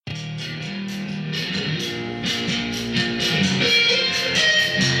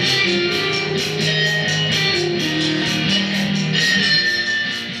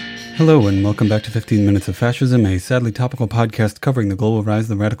Hello and welcome back to 15 Minutes of Fascism, a sadly topical podcast covering the global rise of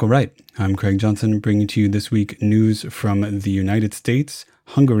the radical right. I'm Craig Johnson, bringing to you this week news from the United States,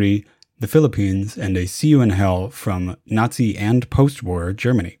 Hungary, the Philippines, and a see you in hell from Nazi and post-war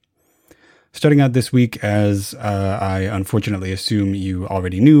Germany. Starting out this week, as I unfortunately assume you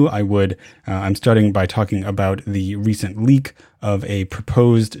already knew I would, I'm starting by talking about the recent leak of a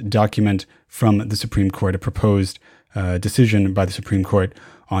proposed document from the Supreme Court, a proposed decision by the Supreme Court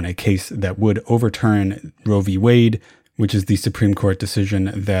on a case that would overturn Roe v. Wade, which is the Supreme Court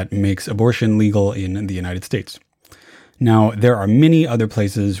decision that makes abortion legal in the United States. Now, there are many other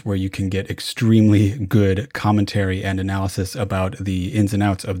places where you can get extremely good commentary and analysis about the ins and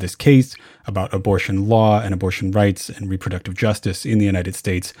outs of this case, about abortion law and abortion rights and reproductive justice in the United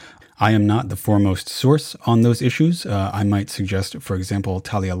States. I am not the foremost source on those issues. I might suggest, for example,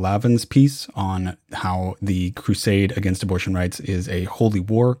 Talia Lavin's piece on how the crusade against abortion rights is a holy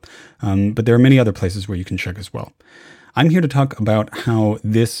war. But there are many other places where you can check as well. I'm here to talk about how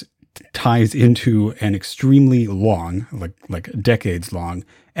this ties into an extremely long, like decades long,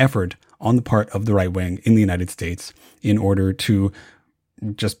 effort on the part of the right wing in the United States in order to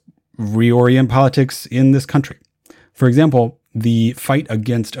just reorient politics in this country. For example, the fight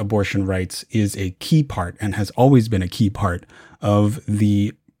against abortion rights is a key part and has always been a key part of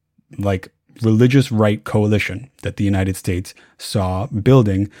the religious right coalition that the United States saw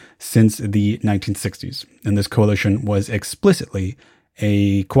building since the 1960s. And this coalition was explicitly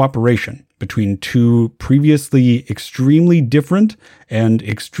a cooperation between two previously extremely different and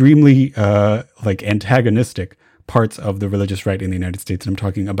extremely antagonistic parts of the religious right in the United States. And I'm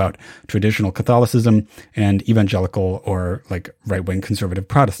talking about traditional Catholicism and evangelical or right-wing conservative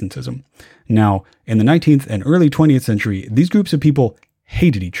Protestantism. Now, in the 19th and early 20th century, these groups of people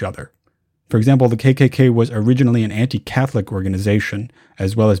hated each other. For example, the KKK was originally an anti-Catholic organization,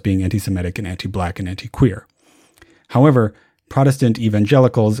 as well as being anti-Semitic and anti-Black and anti-queer. However, Protestant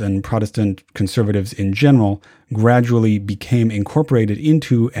evangelicals and Protestant conservatives in general gradually became incorporated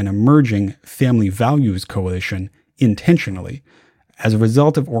into an emerging family values coalition intentionally as a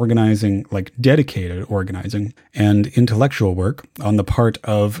result of organizing, dedicated organizing and intellectual work on the part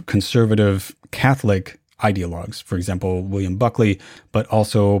of conservative Catholic ideologues, for example, William Buckley, but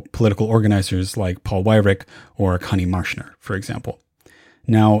also political organizers like Paul Weyrich or Connie Marschner, for example.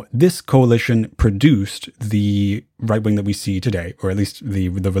 Now, this coalition produced the right wing that we see today, or at least the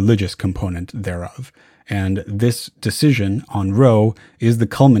religious component thereof. And this decision on Roe is the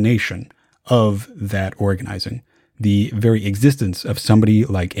culmination of that organizing. The very existence of somebody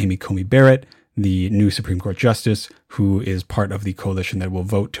like Amy Coney Barrett, the new Supreme Court justice, who is part of the coalition that will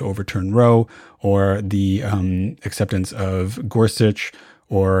vote to overturn Roe, or the acceptance of Gorsuch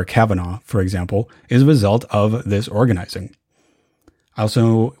or Kavanaugh, for example, is a result of this organizing. I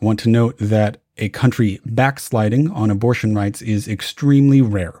also want to note that a country backsliding on abortion rights is extremely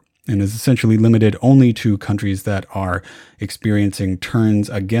rare and is essentially limited only to countries that are experiencing turns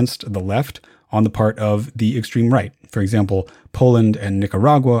against the left on the part of the extreme right. For example, Poland and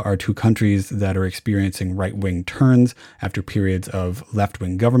Nicaragua are two countries that are experiencing right-wing turns after periods of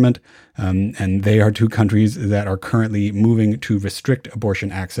left-wing government, and they are two countries that are currently moving to restrict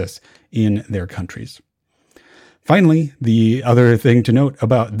abortion access in their countries. Finally, the other thing to note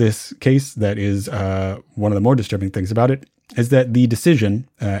about this case that is one of the more disturbing things about it is that the decision,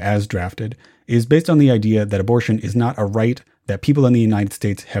 as drafted, is based on the idea that abortion is not a right that people in the United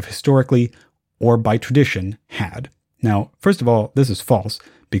States have historically or by tradition had. Now, first of all, this is false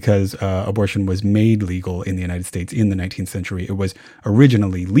because abortion was made legal in the United States in the 19th century. It was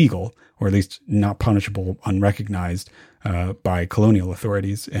originally legal, or at least not punishable, unrecognized by colonial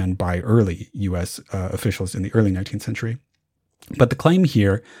authorities and by early U.S. Officials in the early 19th century. But the claim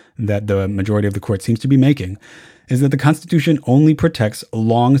here that the majority of the court seems to be making is that the Constitution only protects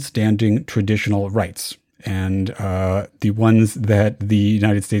long-standing traditional rights. And the ones that the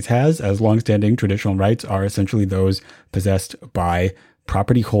United States has as long-standing traditional rights are essentially those possessed by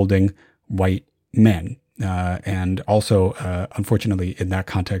property-holding white men. And also, unfortunately, in that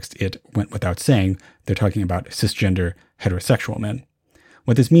context, it went without saying, they're talking about cisgender heterosexual men.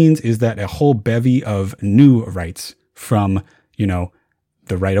 What this means is that a whole bevy of new rights from, the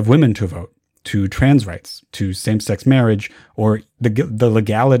right of women to vote, to trans rights, to same-sex marriage, or the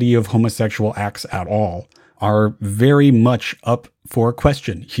legality of homosexual acts at all, are very much up for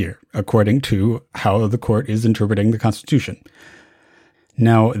question here, according to how the court is interpreting the Constitution.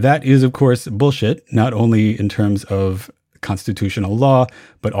 Now, that is, of course, bullshit, not only in terms of constitutional law,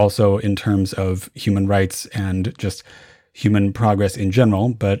 but also in terms of human rights and just human progress in general.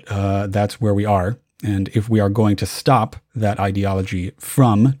 But that's where we are. And if we are going to stop that ideology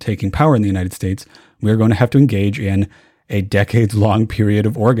from taking power in the United States, we are going to have to engage in a decades-long period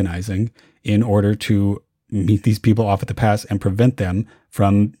of organizing in order to meet these people off at the pass and prevent them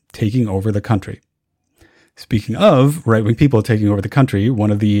from taking over the country. Speaking of right-wing people taking over the country, one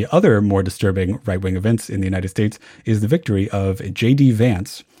of the other more disturbing right-wing events in the United States is the victory of J.D.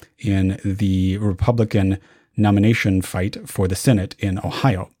 Vance in the Republican nomination fight for the Senate in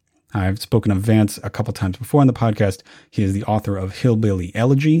Ohio. I've spoken of Vance a couple times before on the podcast. He is the author of Hillbilly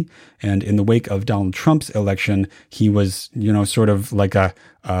Elegy, and in the wake of Donald Trump's election, he was, sort of like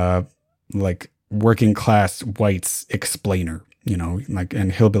a working class whites explainer.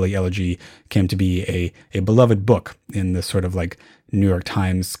 And Hillbilly Elegy came to be a beloved book in the sort of like New York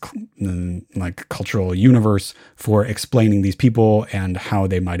Times like cultural universe for explaining these people and how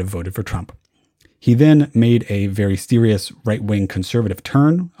they might have voted for Trump. He then made a very serious right-wing conservative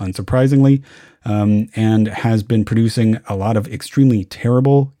turn, unsurprisingly, and has been producing a lot of extremely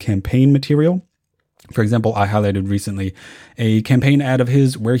terrible campaign material. For example, I highlighted recently a campaign ad of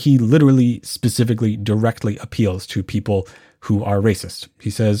his where he literally, specifically, directly appeals to people who are racist.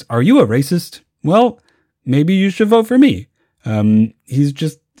 He says, "Are you a racist? Well, maybe you should vote for me." He's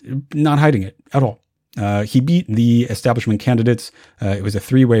just not hiding it at all. He beat the establishment candidates. It was a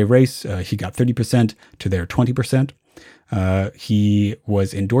three-way race. He got 30% to their 20%. He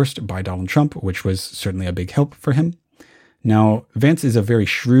was endorsed by Donald Trump, which was certainly a big help for him. Now, Vance is a very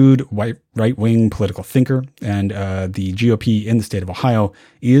shrewd right-wing political thinker, and the GOP in the state of Ohio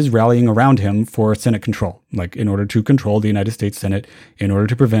is rallying around him for Senate control, like in order to control the United States Senate, in order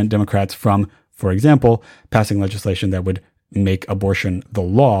to prevent Democrats from, for example, passing legislation that would make abortion the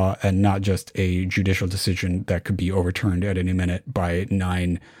law and not just a judicial decision that could be overturned at any minute by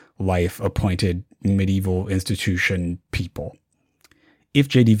 9 life-appointed medieval institution people. If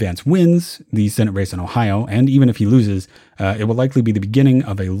J.D. Vance wins the Senate race in Ohio, and even if he loses, it will likely be the beginning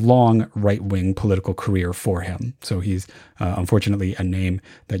of a long right-wing political career for him. So he's unfortunately a name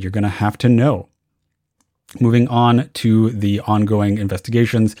that you're going to have to know. Moving on to the ongoing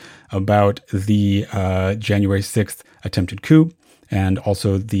investigations about the January 6th attempted coup and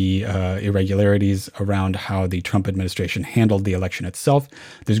also the irregularities around how the Trump administration handled the election itself.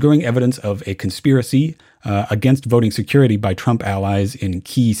 There's growing evidence of a conspiracy against voting security by Trump allies in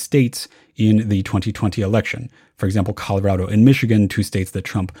key states in the 2020 election. For example, Colorado and Michigan, 2 states that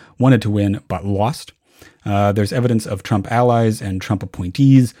Trump wanted to win but lost. There's evidence of Trump allies and Trump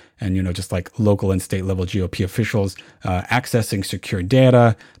appointees and, just like local and state level GOP officials accessing secure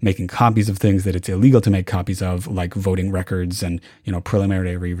data, making copies of things that it's illegal to make copies of, like voting records and,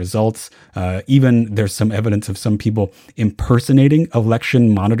 preliminary results. Even there's some evidence of some people impersonating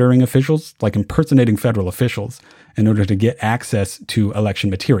election monitoring officials, like impersonating federal officials in order to get access to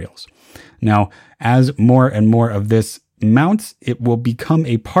election materials. Now, as more and more of this mounts, it will become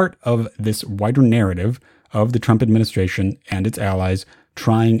a part of this wider narrative of the Trump administration and its allies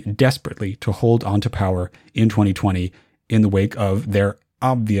trying desperately to hold on to power in 2020 in the wake of their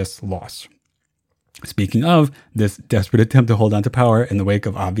obvious loss. Speaking of this desperate attempt to hold on to power in the wake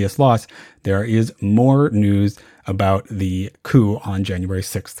of obvious loss, there is more news about the coup on January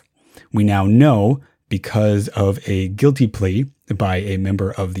 6th. We now know, because of a guilty plea by a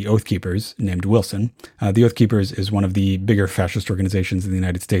member of the Oath Keepers named Wilson. The Oath Keepers is one of the bigger fascist organizations in the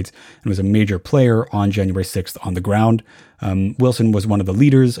United States and was a major player on January 6th on the ground. Wilson was one of the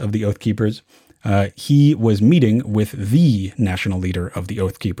leaders of the Oath Keepers. He was meeting with the national leader of the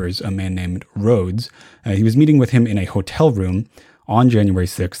Oath Keepers, a man named Rhodes. He was meeting with him in a hotel room on January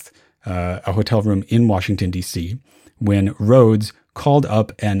 6th, a hotel room in Washington, D.C., when Rhodes called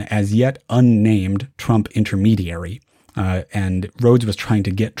up an as yet unnamed Trump intermediary. And Rhodes was trying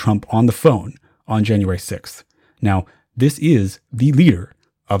to get Trump on the phone on January 6th. Now, this is the leader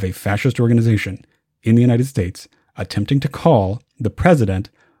of a fascist organization in the United States attempting to call the president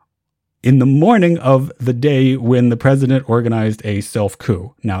in the morning of the day when the president organized a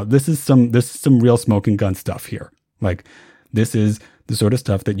self-coup. Now, this is some real smoking gun stuff here. Like, this is the sort of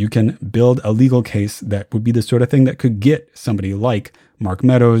stuff that you can build a legal case that would be the sort of thing that could get somebody like Mark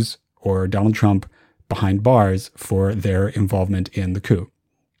Meadows or Donald Trump behind bars for their involvement in the coup.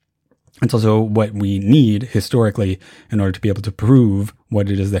 It's also what we need historically in order to be able to prove what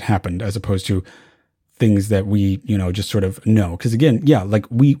it is that happened, as opposed to things that we, just sort of know. Because again,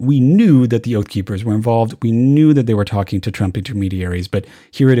 we knew that the Oath Keepers were involved. We knew that they were talking to Trump intermediaries, but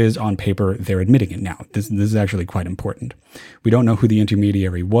here it is on paper, they're admitting it now. This is actually quite important. We don't know who the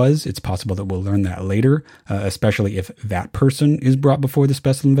intermediary was. It's possible that we'll learn that later, especially if that person is brought before the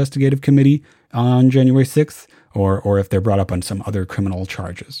Special Investigative Committee on January 6th, or if they're brought up on some other criminal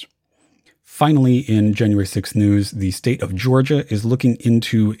charges. Finally, in January 6th news, the state of Georgia is looking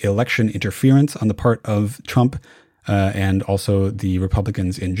into election interference on the part of Trump and also the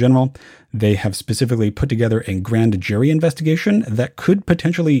Republicans in general. They have specifically put together a grand jury investigation that could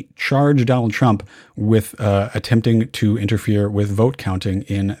potentially charge Donald Trump with attempting to interfere with vote counting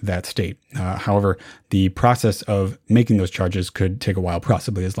in that state. However, the process of making those charges could take a while,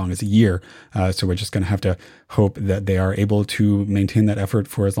 possibly as long as a year. So we're just going to have to hope that they are able to maintain that effort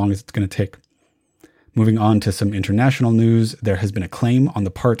for as long as it's going to take. Moving on to some international news, there has been a claim on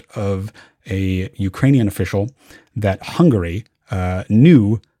the part of a Ukrainian official that Hungary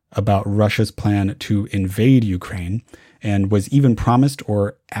knew about Russia's plan to invade Ukraine and was even promised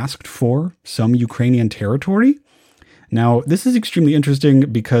or asked for some Ukrainian territory. Now, this is extremely interesting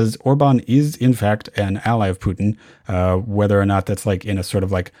because Orban is, in fact, an ally of Putin, whether or not that's like in a sort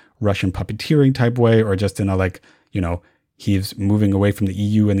of like Russian puppeteering type way or just in a like, he's moving away from the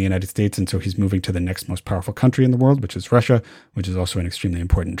EU and the United States, and so he's moving to the next most powerful country in the world, which is Russia, which is also an extremely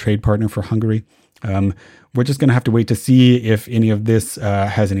important trade partner for Hungary. We're just going to have to wait to see if any of this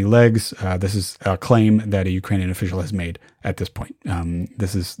has any legs. This is a claim that a Ukrainian official has made at this point.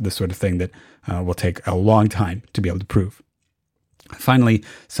 This is the sort of thing that will take a long time to be able to prove. Finally,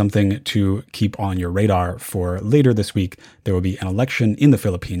 something to keep on your radar for later this week, there will be an election in the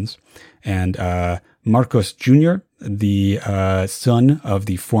Philippines, and Marcos Jr., the son of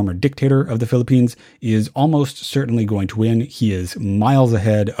the former dictator of the Philippines, is almost certainly going to win. He is miles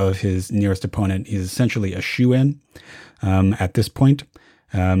ahead of his nearest opponent. He's essentially a shoo-in at this point.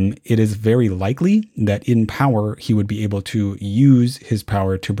 It is very likely that in power, he would be able to use his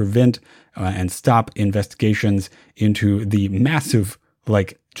power to prevent and stop investigations into the massive,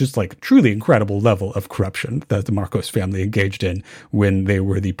 truly incredible level of corruption that the Marcos family engaged in when they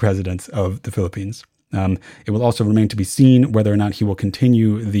were the presidents of the Philippines. It will also remain to be seen whether or not he will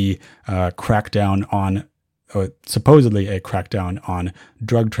continue the crackdown on, supposedly a crackdown on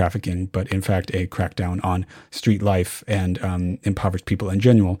drug trafficking, but in fact a crackdown on street life and impoverished people in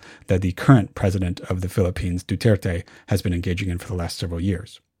general that the current president of the Philippines, Duterte, has been engaging in for the last several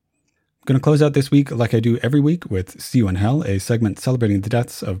years. I'm going to close out this week like I do every week with See You in Hell, a segment celebrating the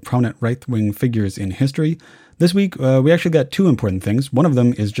deaths of prominent right-wing figures in history. This week, we actually got two important things. One of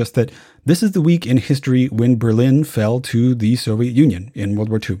them is just that this is the week in history when Berlin fell to the Soviet Union in World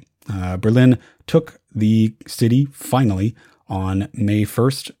War II. Berlin took the city finally on May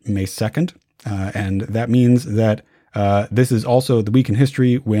 1st, May 2nd, and that means that this is also the week in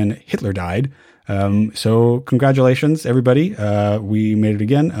history when Hitler died. So congratulations, everybody. We made it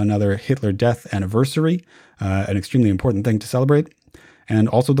again, another Hitler death anniversary, an extremely important thing to celebrate, and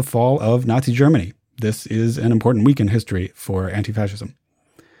also the fall of Nazi Germany. This is an important week in history for anti-fascism.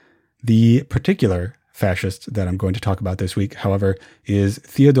 The particular fascist that I'm going to talk about this week, however, is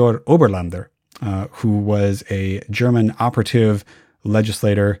Theodor Oberlander, who was a German operative,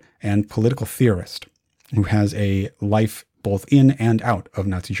 legislator, and political theorist who has a life both in and out of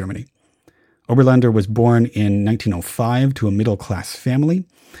Nazi Germany. Oberlander was born in 1905 to a middle-class family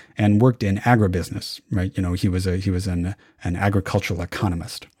and worked in agribusiness, right? He was an agricultural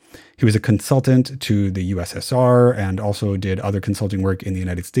economist. He was a consultant to the USSR and also did other consulting work in the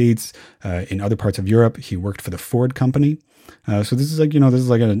United States, in other parts of Europe. He worked for the Ford Company. So this is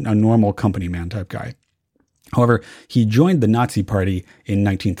like a normal company man type guy. However, he joined the Nazi Party in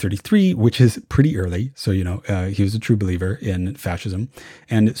 1933, which is pretty early. So, he was a true believer in fascism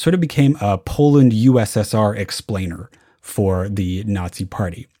and sort of became a Poland USSR explainer for the Nazi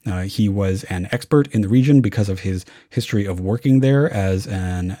Party. He was an expert in the region because of his history of working there as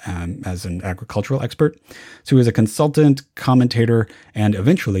an agricultural expert. So he was a consultant, commentator, and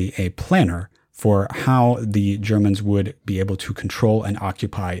eventually a planner for how the Germans would be able to control and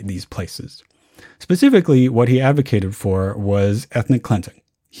occupy these places. Specifically, what he advocated for was ethnic cleansing.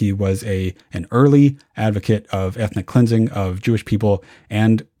 He was an early advocate of ethnic cleansing of Jewish people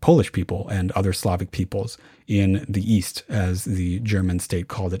and Polish people and other Slavic peoples in the East, as the German state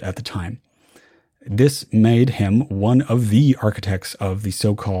called it at the time. This made him one of the architects of the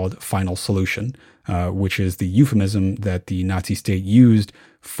so-called final solution, which is the euphemism that the Nazi state used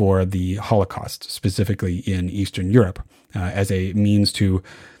for the Holocaust, specifically in Eastern Europe, as a means to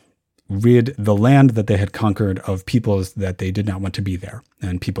rid the land that they had conquered of peoples that they did not want to be there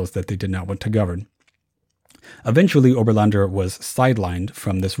and peoples that they did not want to govern. Eventually, Oberlander was sidelined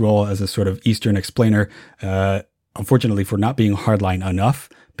from this role as a sort of Eastern explainer, unfortunately for not being hardline enough,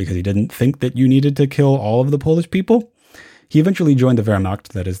 because he didn't think that you needed to kill all of the Polish people. He eventually joined the Wehrmacht,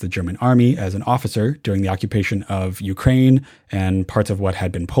 that is the German army, as an officer during the occupation of Ukraine and parts of what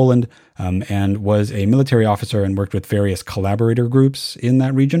had been Poland, and was a military officer and worked with various collaborator groups in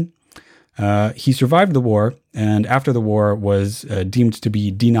that region. He survived the war, and after the war was deemed to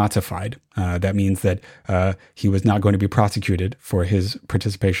be denazified. That means that he was not going to be prosecuted for his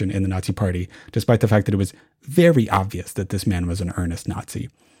participation in the Nazi Party, despite the fact that it was very obvious that this man was an earnest Nazi.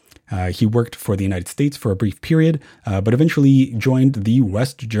 He worked for the United States for a brief period, but eventually joined the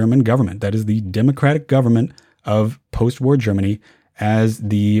West German government, that is the democratic government of post-war Germany, as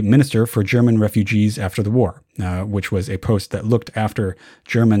the Minister for German Refugees after the war, which was a post that looked after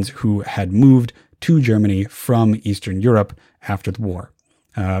Germans who had moved to Germany from Eastern Europe after the war.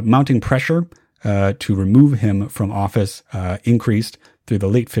 Mounting pressure to remove him from office increased through the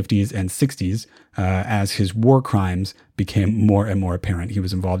late 50s and 60s as his war crimes became more and more apparent. He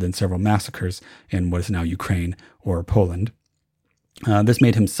was involved in several massacres in what is now Ukraine or Poland. This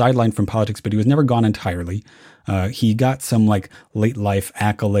made him sidelined from politics, but he was never gone entirely. He got some late life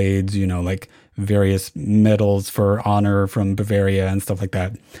accolades, like various medals for honor from Bavaria and stuff like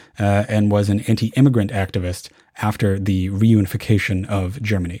that, and was an anti-immigrant activist after the reunification of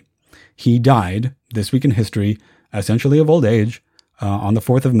Germany. He died this week in history, essentially of old age, on the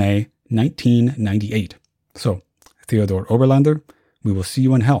 4th of May, 1998. So, Theodor Oberlander, we will see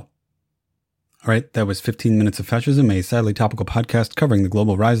you in hell. All right, that was 15 Minutes of Fascism, a sadly topical podcast covering the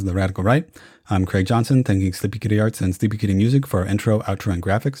global rise of the radical right. I'm Craig Johnson, thanking Sleepy Kitty Arts and Sleepy Kitty Music for our intro, outro, and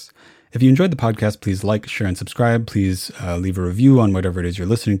graphics. If you enjoyed the podcast, please like, share, and subscribe. Please leave a review on whatever it is you're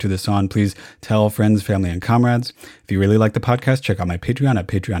listening to this on. Please tell friends, family, and comrades. If you really like the podcast, check out my Patreon at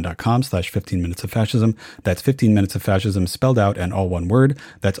patreon.com/15 Minutes of Fascism. That's 15 Minutes of Fascism spelled out and all one word.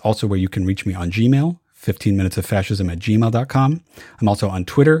 That's also where you can reach me on Gmail. 15minutesoffascism@gmail.com. I'm also on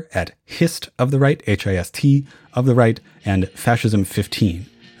Twitter at Hist of the Right, HIST of the Right, and Fascism15.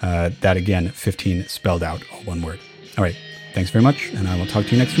 That again, 15 spelled out, all one word. All right, thanks very much, and I will talk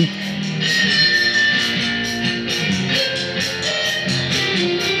to you next week.